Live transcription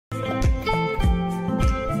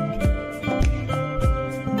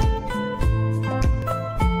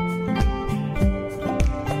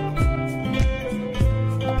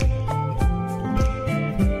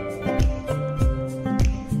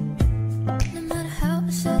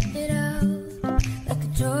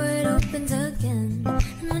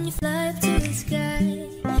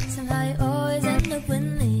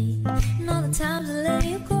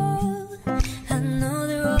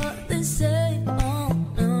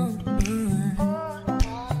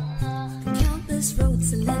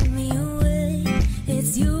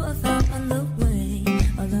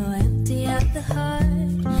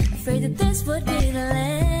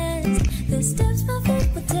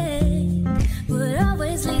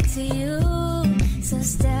you. So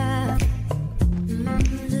stop,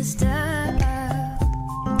 just stop.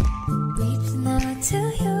 Reaching out to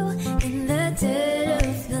you in the dead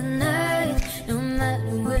of the night. No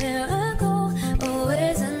matter where I go,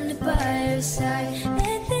 always under by your side.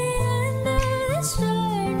 At the end of this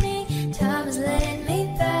journey, time has led me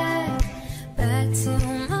back to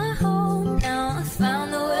my home. Now I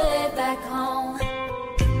found the way back home.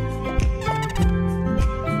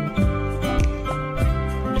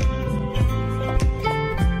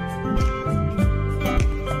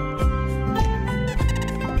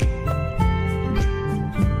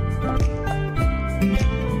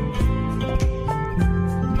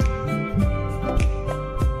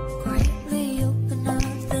 Quietly open up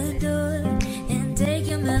the door and take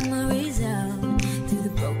your memories out through the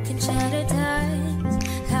broken, shattered times.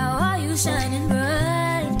 How are you shining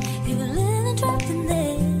bright? You were living trapped in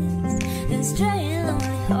this strange,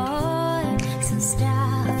 lonely heart. So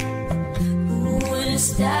stop,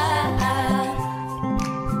 just stop.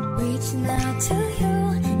 Reaching out to you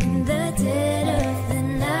in the dead of the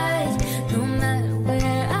night. No matter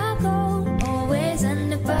where I go, always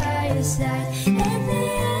under by your side. At the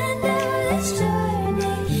end of this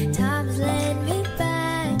journey, time has led me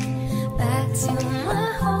back to my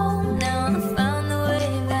home. Now I found the way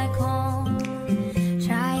back home.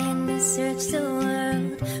 Trying to search the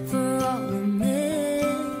world for all of it,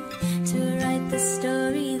 to write the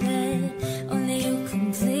story that only you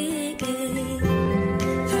complete.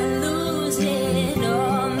 I lose it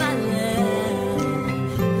all, my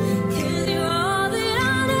love, 'cause you're all that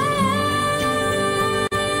I need.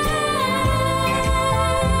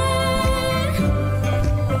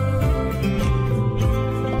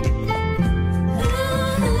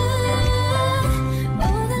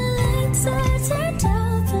 All the lights are turned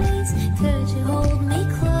down, please. Could you hold me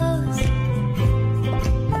close?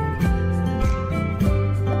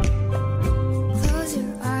 Close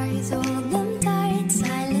your eyes, hold them tight.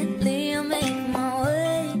 Silently I'll make my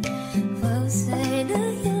way closer to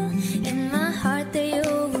you. In my heart there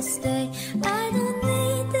you will stay. I don't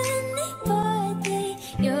need anybody,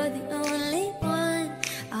 you're the only one.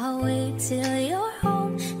 I'll wait till you're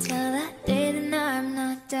home, till that day that I'm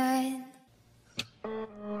not dead.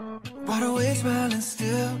 Wide awake, smiling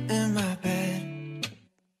still in my bed.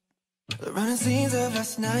 The running scenes of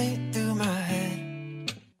last night through my head.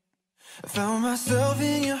 I found myself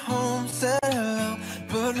in your home, said hello,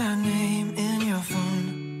 put my name in your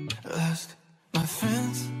phone. Lost my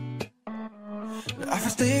friends. I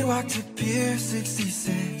first date walked to Pier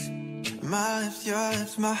 66. My lips, your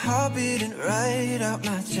lips, my heart beating right out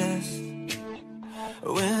my chest.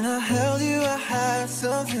 When I held you, I had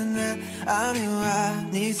something that I knew I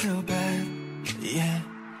need so bad. Yeah,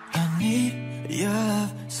 I need your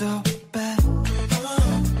love so bad.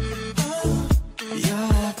 Your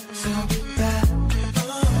love so bad.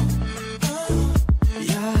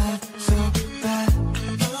 Your love so bad.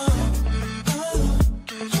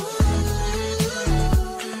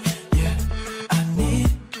 Yeah, I need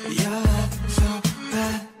your love so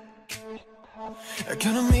bad. I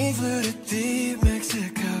count on me, flew to deep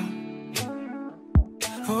Mexico.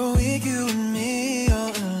 For a week, you and me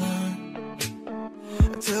all alone.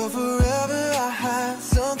 Until forever I had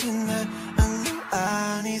something that I knew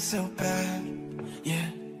I need so bad. Yeah,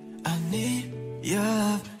 I need your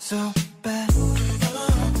love so bad.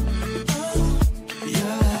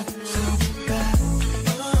 Your love so bad.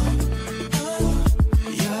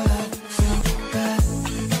 Your love so bad.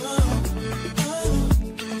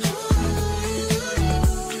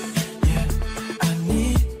 Yeah, I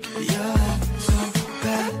need your love so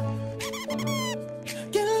bad.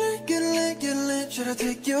 Get lit, should I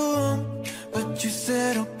take you home? But you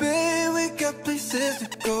said, oh babe, we got places to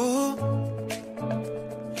go.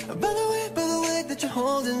 By the way that you're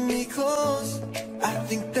holding me close, I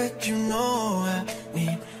think that you know I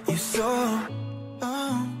need you so.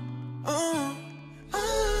 Oh, oh, oh.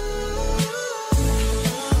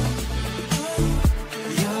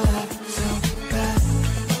 Your love so bad.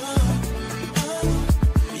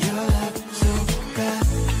 Your love so bad.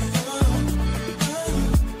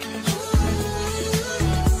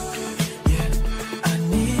 Yeah, I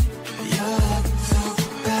need your love so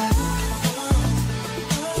bad.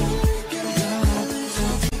 Your love so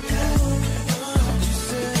bad. You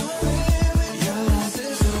said, baby, your love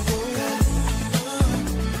is so bad.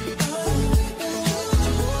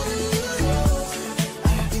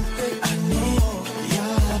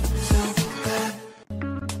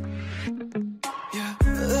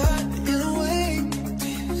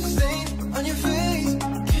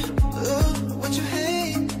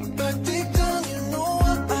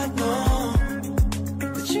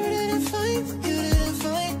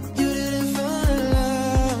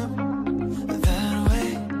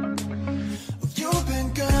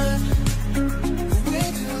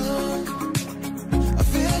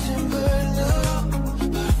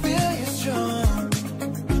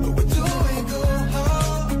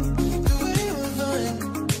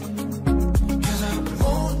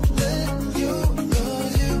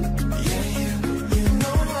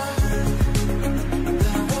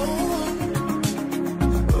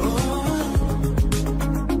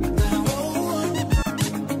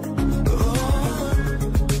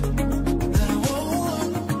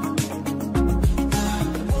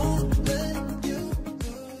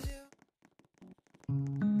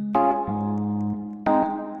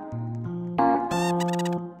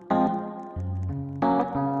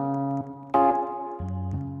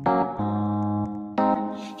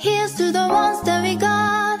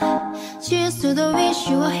 to the wish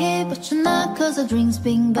you were here, but you're not. Cause the drinks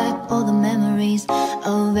bring back all the memories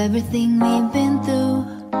of everything we've been through.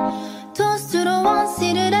 Toast to the ones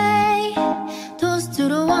here today, toast to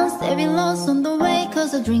the ones that we lost on the way.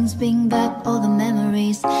 Cause the drinks bring back all the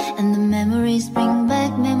memories, and the memories bring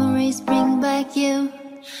back you.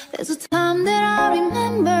 There's a time that I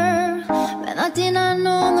remember when I did not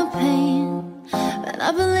know the pain, when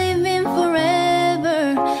I believed in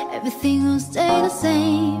forever, everything will stay the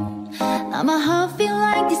same. Now my heart feel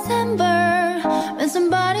like December when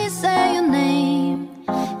somebody say your name.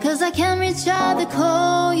 Cause I can't reach out to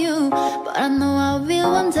call you, but I know I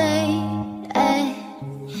will one day. Ay.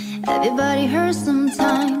 Everybody hurts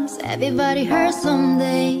sometimes, everybody hurts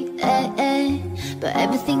someday. Ay, ay. But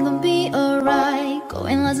everything gon' be alright. Go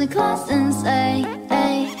in last in class and say,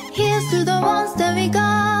 ay. Here's to the ones that we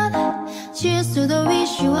got. Cheers to the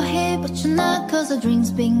wish you were here, but you're not. Cause the drinks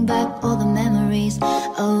bring back all the memories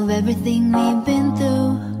of everything we've been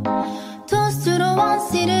through. Toast to the ones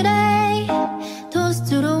here today, toast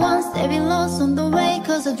to the ones that we lost on the way.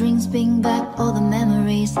 Cause the drinks bring back all the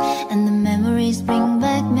memories, and the memories bring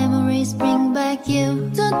back you.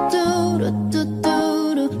 Do do do do do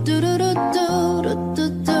do do do do do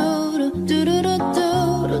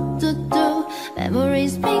do do.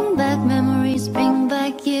 Memories bring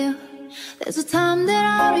back you. There's a time that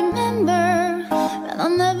I remember when I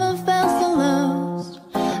never felt so lost,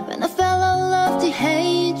 when I felt all love, the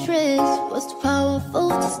hatred was too powerful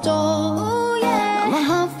to store. Oh, yeah. Now my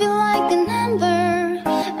heart feel like an ember,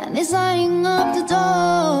 and it's lighting up the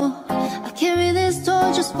door. I carry this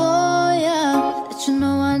torch just for ya, that you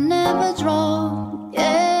know I never draw.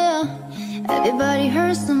 Yeah. Everybody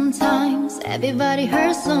hurts sometimes, everybody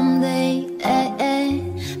hurts someday. Eh, eh.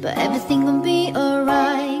 But everything gon' be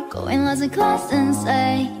alright. Go in last in class and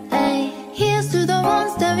say, hey. Here's to the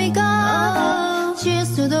ones that we got.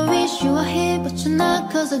 Cheers to the wish you were here, but you're not.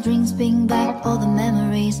 Cause the drinks bring back all the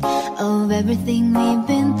memories of everything we've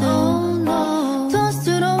been through. Oh, no. Toast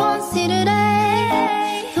to the ones here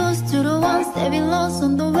today, toast to the ones that we lost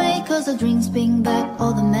on the way. Cause the drinks bring back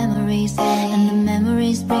all the memories, and the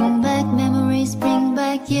memories bring back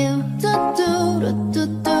you. Do do do do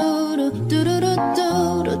do do do do do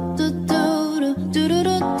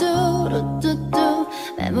do do do.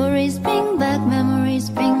 Memories bring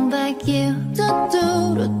back you. Do do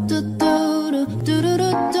do do do do do do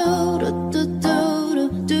do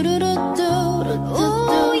do.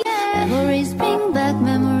 Oh yeah. Memories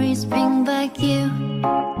bring back you.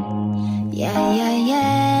 Yeah yeah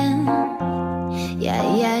yeah. Yeah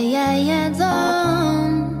yeah yeah yeah.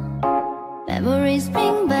 Don't. Memories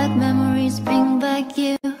bring back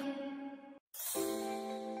you.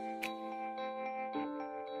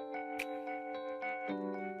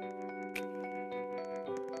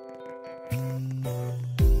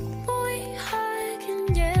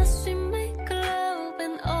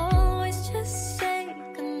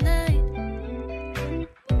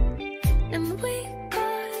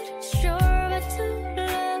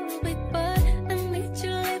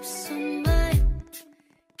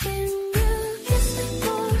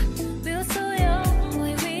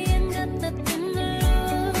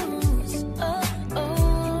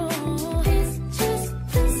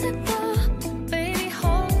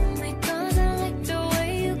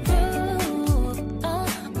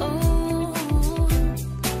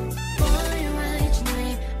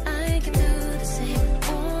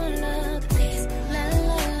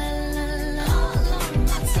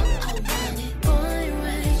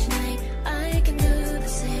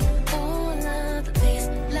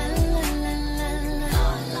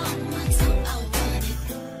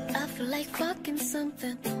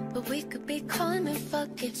 But we could be calm and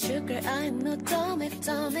fuck it. Sugar, I'm no dummy.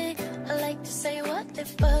 I like to say what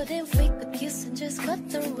if, but if we could kiss and just cut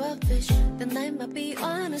the rubbish, then I might be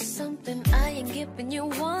on to something. I ain't giving you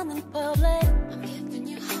one in public, I'm giving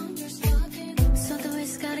you hundreds fucking. Something we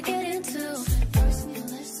just gotta get into. First need to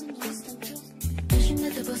let some wisdom too. She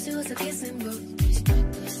met the boss, it was a kissing booth.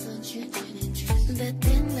 The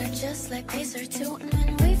dinner just like dessert too. And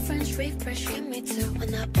when we French refresh, give me two.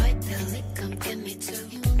 When I bite the lip, come give me two.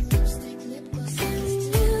 You want lipstick, lip gloss, can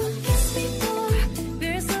you kiss me more?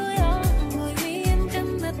 We're so young, boy, we ain't got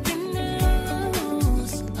nothing to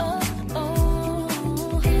lose. Oh,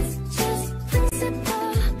 oh, it's just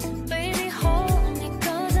principle. Baby, hold me,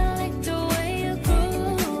 cause I like the way you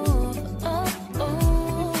groove. Oh,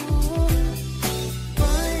 oh,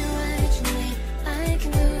 boy, right tonight, I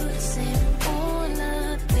can do the same.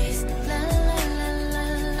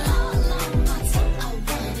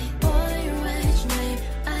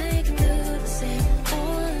 I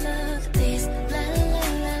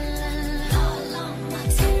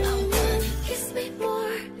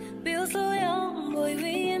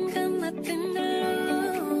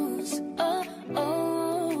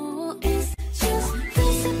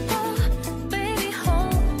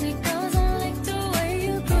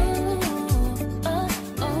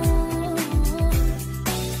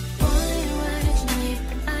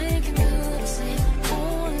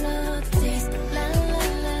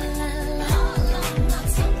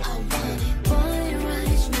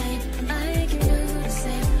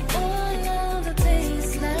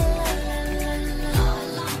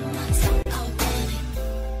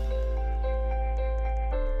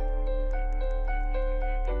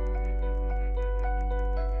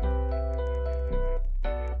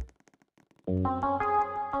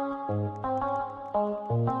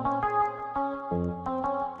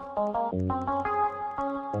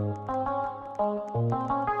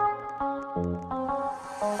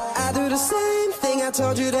I do the same thing. I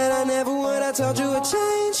told you that I never would. I told you I'd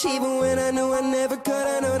change, even when I knew I never could.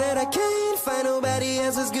 I know that I can't find nobody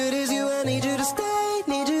else as good as you. I need you to stay,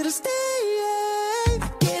 need you to stay. I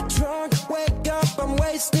get drunk, wake up, I'm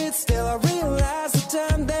wasted. Still I realize the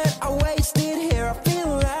time that I wasted here. I feel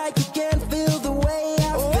like you can't feel the way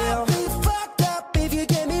I feel. I'll be fucked up if you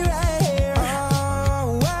get me right here.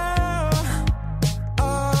 Oh, wow.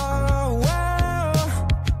 Oh, wow.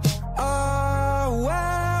 Oh,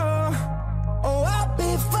 wow. Oh, I'll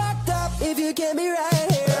be fucked up if you get me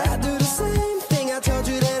right here. I do the same thing. I told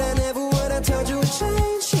you that I never would. I told you I'd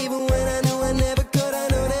change, even when I knew I never could. I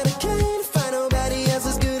know that I can't find nobody else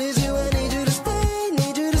as good as you. I need you to stay,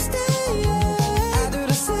 need you to stay. Yeah. I do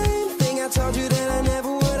the same thing. I told you that I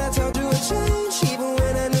never would. I told you I'd change, even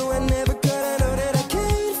when I knew I never could. I know that I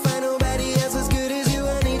can't find nobody else as good as you.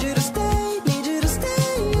 I need you to stay, need you to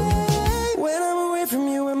stay. Yeah. When I'm away from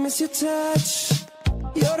you, I miss your touch.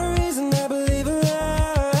 You're the reason I believe in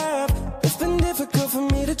love. It's been difficult for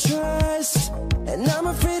me to trust, and I'm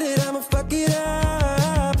afraid that